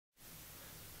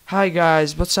Hi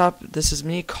guys, what's up? This is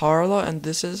me, Karlo, and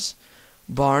this is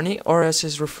Barney, or as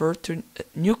is referred to,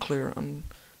 Nuclear on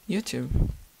YouTube.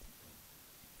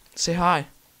 Say hi.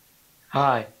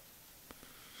 Hi.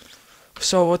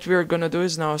 So what we're gonna do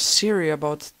is now a series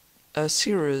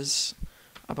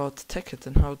about Tekkit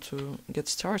and how to get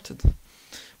started.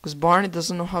 Because Barney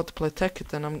doesn't know how to play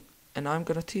Tekkit, and I'm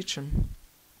gonna teach him.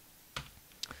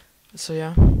 So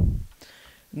yeah.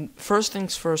 First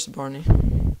things first, Barney.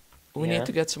 We need Yeah.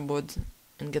 to get some wood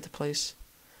and get a place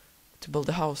to build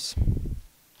a house.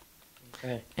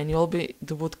 Okay. And you'll be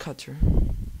the woodcutter.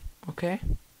 Okay?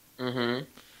 Mm-hmm.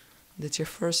 That's your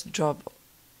first job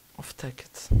of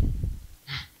Tekkit.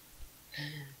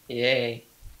 Yay.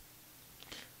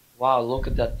 Wow, look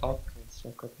at that pumpkin. So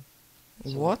good.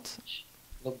 So What? much.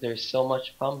 Look, there's so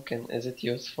much pumpkin. Is it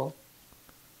useful?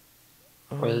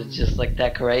 Or is it Um, just like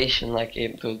decoration like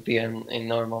it would be in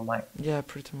normal mine? yeah,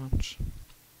 pretty much.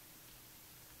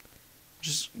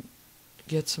 Just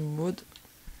get some wood.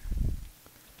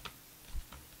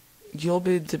 You'll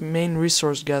be the main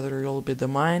resource gatherer. You'll be the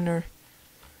miner.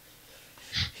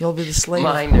 You'll be the slave.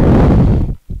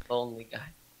 Miner. Lonely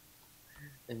guy.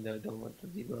 And I don't want to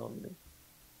be lonely.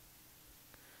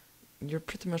 You're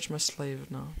pretty much my slave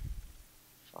now.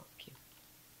 Fuck you.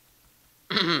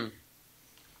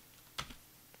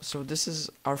 So this is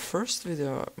our first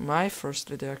video, my first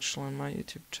video actually on my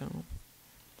YouTube channel.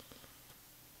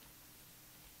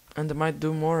 And I might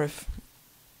do more if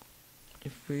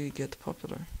we get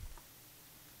popular.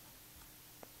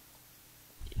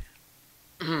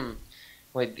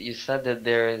 Wait, you said that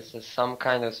there is some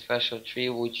kind of special tree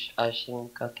which I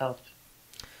shouldn't cut out.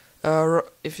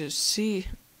 If you see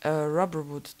a rubber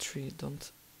wood tree,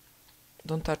 don't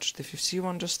touch it. If you see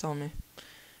one, just tell me,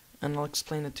 and I'll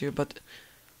explain it to you. But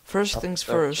first things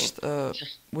first,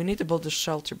 we need to build a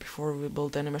shelter before we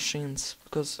build any machines,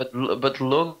 because. But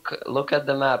look at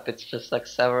the map. It's just like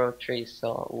several trees,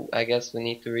 so I guess we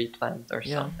need to replant or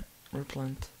something.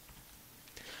 Replant.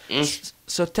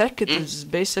 So Tekkit is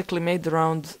basically made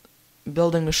around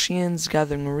building machines,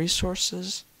 gathering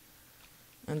resources,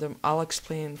 and I'll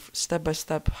explain step by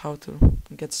step how to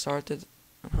get started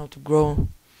and how to grow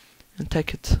in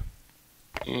Tekkit.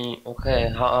 Okay,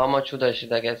 how much wood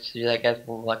should I get? Should I get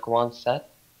like one set?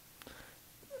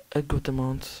 A good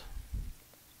amount.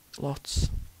 Lots.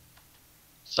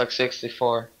 It's like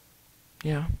 64.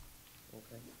 Yeah.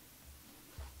 Okay.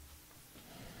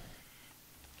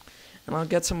 And I'll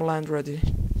get some land ready.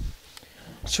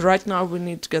 So right now we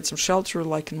need to get some shelter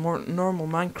like in more normal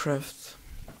Minecraft.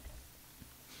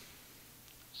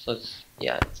 So it's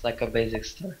like a basic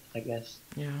start, I guess.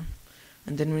 Yeah.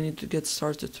 And then we need to get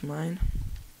started to mine.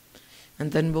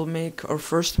 And then we'll make our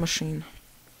first machine.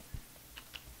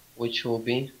 Which will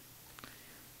be?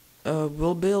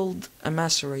 We'll build a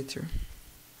macerator.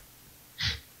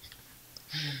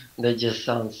 That just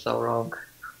sounds so wrong.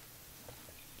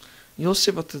 You'll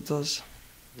see what it does.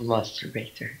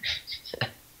 Masturbator.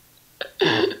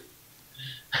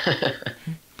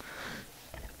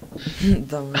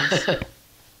 Dumbass.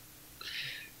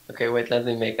 Okay, wait, let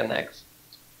me make an X.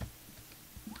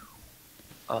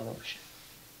 Oh no shit.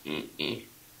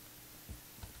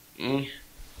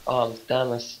 Oh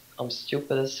damn it, I'm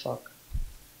stupid as fuck.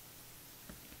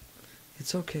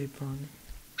 It's okay, Barney.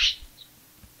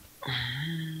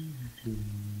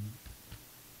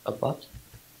 A what?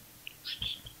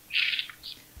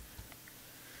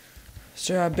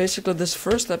 So yeah, basically this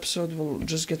first episode will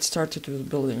just get started with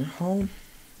building a home.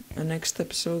 And next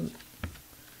episode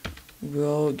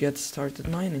we'll get started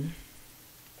mining.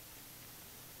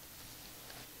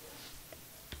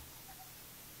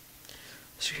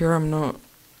 So here I'm now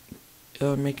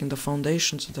making the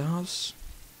foundations of the house.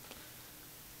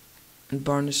 And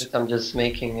Barney's... I'm just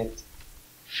making it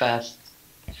faster,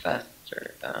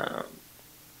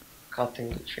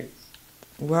 cutting the trees.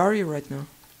 Where are you right now?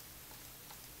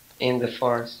 In the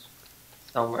forest,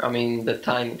 somewhere, I mean the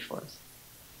tiny forest.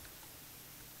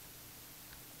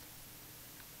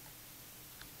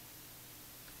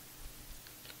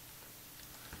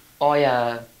 Oh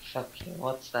yeah, fuck you,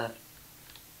 what's that?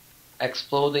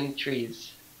 Exploding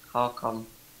trees, how come?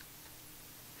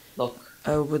 Look.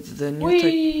 With the new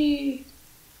Whee!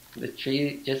 The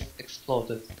tree just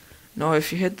exploded. No,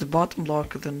 if you hit the bottom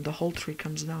block, then the whole tree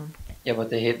comes down. Yeah, but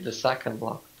they hit the second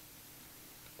block.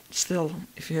 Still,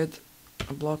 if you hit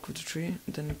a block with the tree,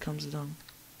 then it comes down.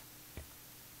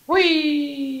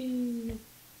 Whee!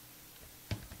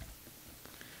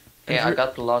 Yeah, I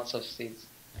got lots of seeds.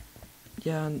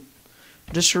 Yeah, and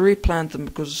just replant them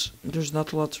because there's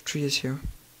not a lot of trees here.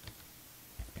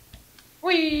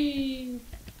 Whee!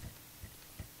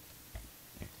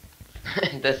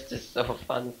 That's just so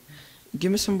fun.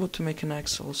 Give me some wood to make an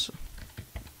axe also.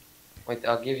 Wait,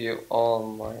 I'll give you all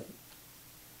my.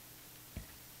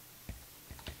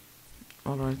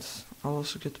 Alright, I'll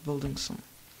also get building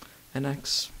an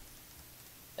axe.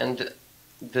 And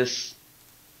this.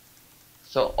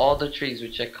 So all the trees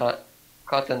which I cut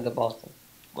in the bottom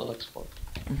will explode.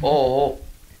 Oh,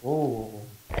 oh,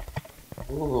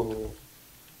 oh,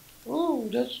 oh,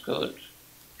 that's good.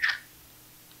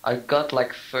 I got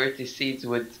like 30 seeds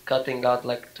with cutting out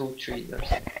like 2 trees or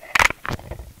something.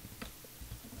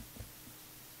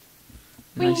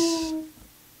 Nice.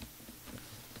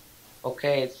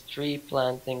 Okay, it's tree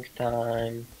planting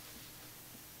time.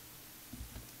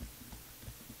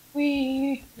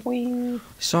 Wee, wee.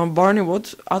 So Barney,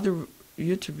 what other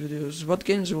YouTube videos, what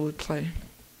games will you play?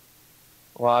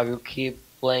 Well, I will keep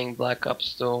playing Black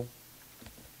Ops 2.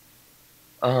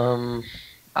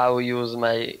 I will use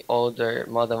my older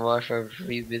Modern Warfare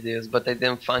 3 videos, but I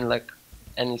didn't find like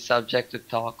any subject to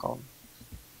talk on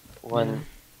when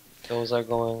those are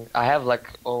going. I have like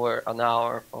over an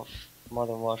hour of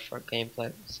Modern Warfare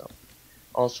gameplay, so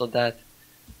also that.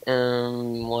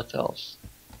 What else?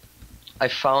 I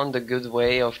found a good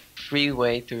way of free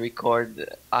way to record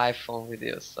iPhone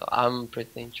videos, so I'm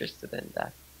pretty interested in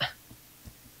that.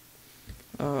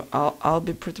 I'll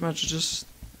be pretty much just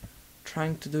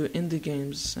trying to do indie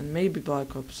games and maybe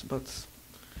Black Ops, but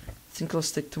I think I'll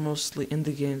stick to mostly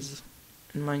indie games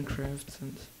in Minecraft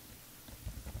and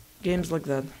games like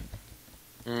that.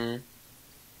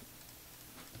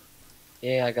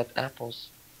 Yeah, I got apples.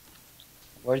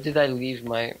 Where did I leave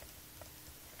my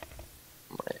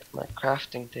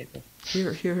crafting table?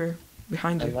 Here,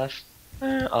 behind I you. left.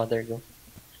 Oh, there you go.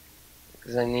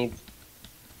 Because I need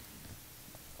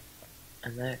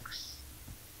an axe.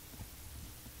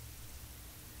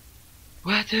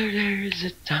 Whether there is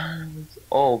a time.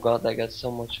 Oh god, I got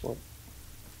so much wood.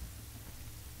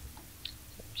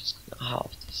 I'm just gonna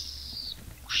have this.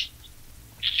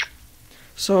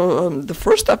 So the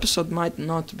first episode might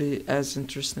not be as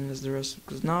interesting as the rest,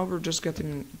 because now we're just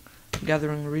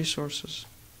gathering resources.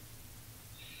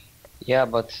 Yeah,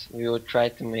 but we will try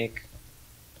to make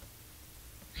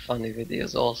funny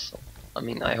videos also. I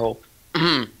mean, I hope.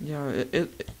 Yeah,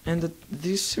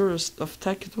 these series of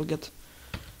Tekkit will get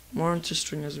more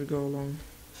interesting as we go along.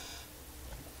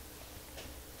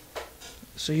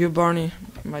 So you, Barney,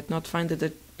 might not find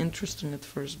it interesting at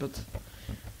first, but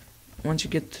once you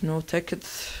get to know Tekkit,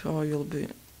 oh, you'll be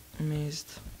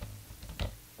amazed.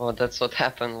 Well, that's what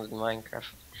happened with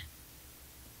Minecraft.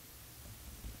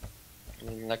 I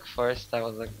mean, like first I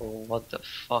was like, oh, what the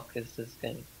fuck is this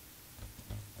game?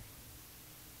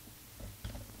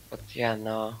 But yeah,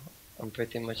 now I'm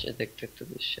pretty much addicted to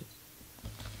this shit.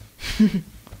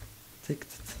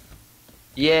 Tekkit.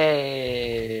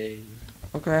 Yay!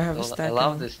 Okay, I have a stack. I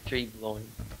love this tree blowing.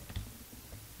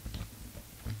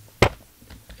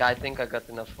 Yeah, I think I got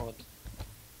enough wood.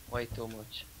 Way too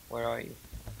much. Where are you?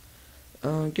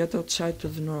 Get outside to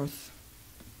the north.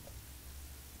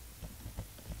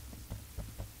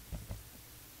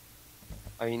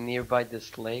 Are you nearby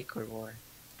this lake or where?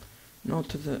 No,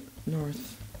 to the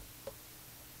north.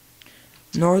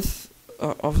 North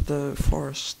of the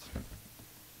forest.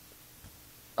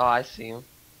 Oh, I see you.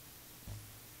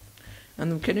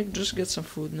 And can you just get some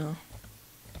food now?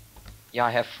 Yeah,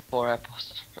 I have 4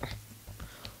 apples.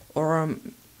 Or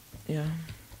yeah.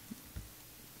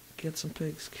 Get some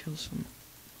pigs, kill some.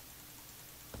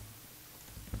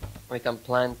 Wait, I'm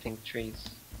planting trees.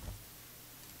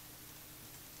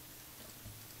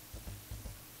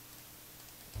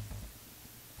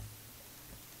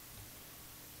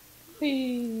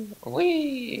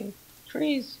 Wee!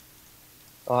 Trees!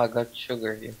 Oh, I got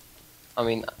sugar here. I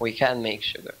mean, we can make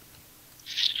sugar.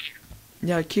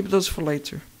 Yeah, keep those for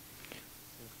later.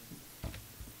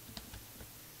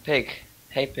 Pig.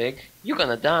 Hey, pig. You're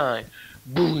gonna die.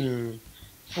 Boom!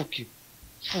 Fuck you.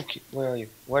 Fuck you. Where are you?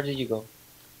 Where did you go?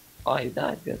 Oh, you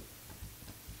died. Good.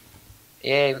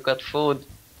 Yay, we got food.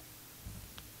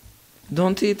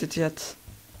 Don't eat it yet.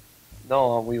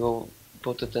 No, we will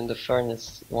put it in the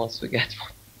furnace once we get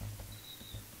one.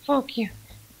 Fuck you.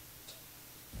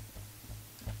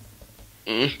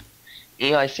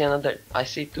 Yeah, I see another. I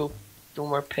see two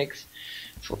more pigs.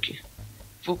 Fuck you.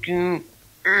 Fuck you.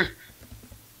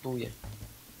 Booyah.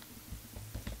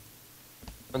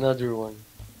 Another one.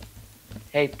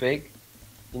 Hey, pig.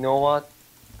 You know what?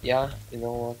 Yeah, you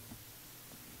know what?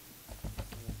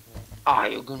 Ah,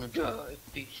 you're gonna die,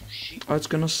 piece of shit. Oh, it's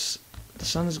gonna. The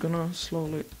sun is gonna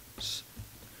slowly.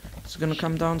 It's gonna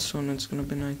come down soon. It's gonna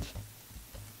be night.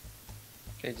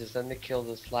 Okay, just let me kill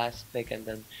this last pig and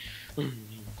then.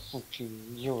 Fuck you.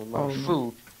 You're my Oh, no.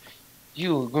 food.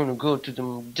 You're gonna go to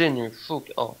the dinner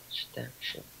food. Oh, damn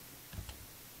shit.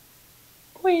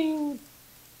 Whee!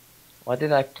 Why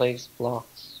did I place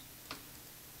blocks?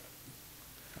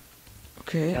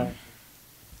 Okay. Yeah.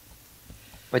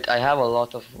 Wait, I have a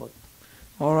lot of wood.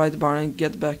 Alright, Barney,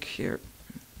 get back here.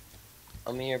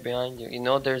 I'm here behind you. You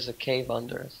know there's a cave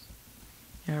under us.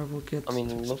 Yeah, we'll get I mean,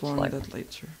 to it looks exploring like. that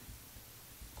later.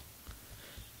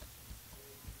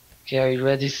 Okay, are you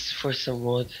ready for some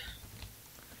wood?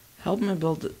 Help me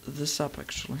build this up,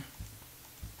 actually.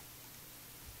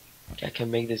 Okay, I can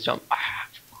make this jump. Ah,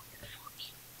 fuck.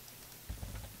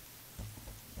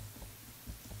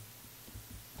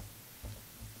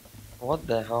 What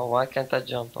the hell? Why can't I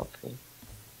jump up here?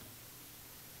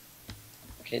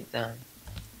 Okay, damn.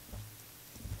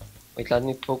 Wait, let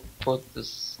me put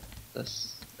this,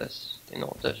 you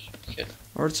know, this shit.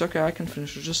 Or it's okay, I can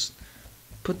finish it. Just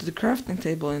put the crafting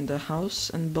table in the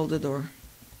house and build a door.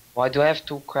 Why do I have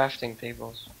 2 crafting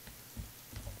tables?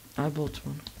 I built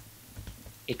one.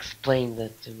 Explain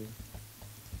that to me.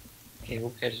 Okay, who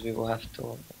cares? We will have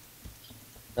to.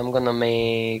 I'm gonna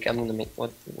make.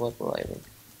 What will I make?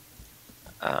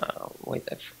 Wait.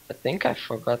 I think I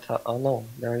forgot how. Oh no,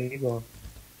 there you go.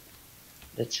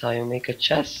 That's how you make a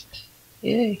chest.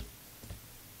 Yay!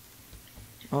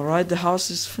 Alright, the house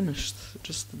is finished.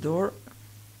 Just the door.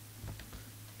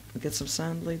 We'll get some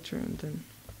sand later and then.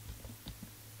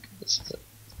 This is it.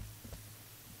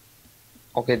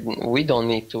 Okay, we don't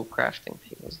need 2 crafting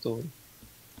tables, do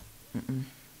we?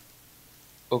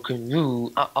 Okay,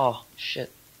 you. Oh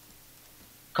shit!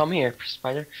 Come here,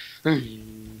 spider.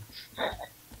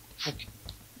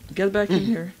 Get back in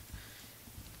here.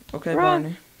 Okay, Run.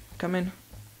 Barney. Come in.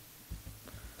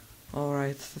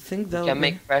 Alright, I think that'll Can be...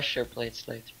 make pressure plates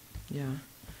later. Yeah.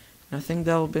 I think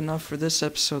that'll be enough for this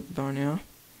episode, Barney, huh?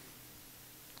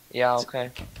 Yeah.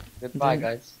 Okay. Goodbye, Then-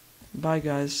 guys. Bye,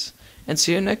 guys. And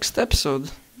see you next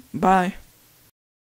episode. Bye.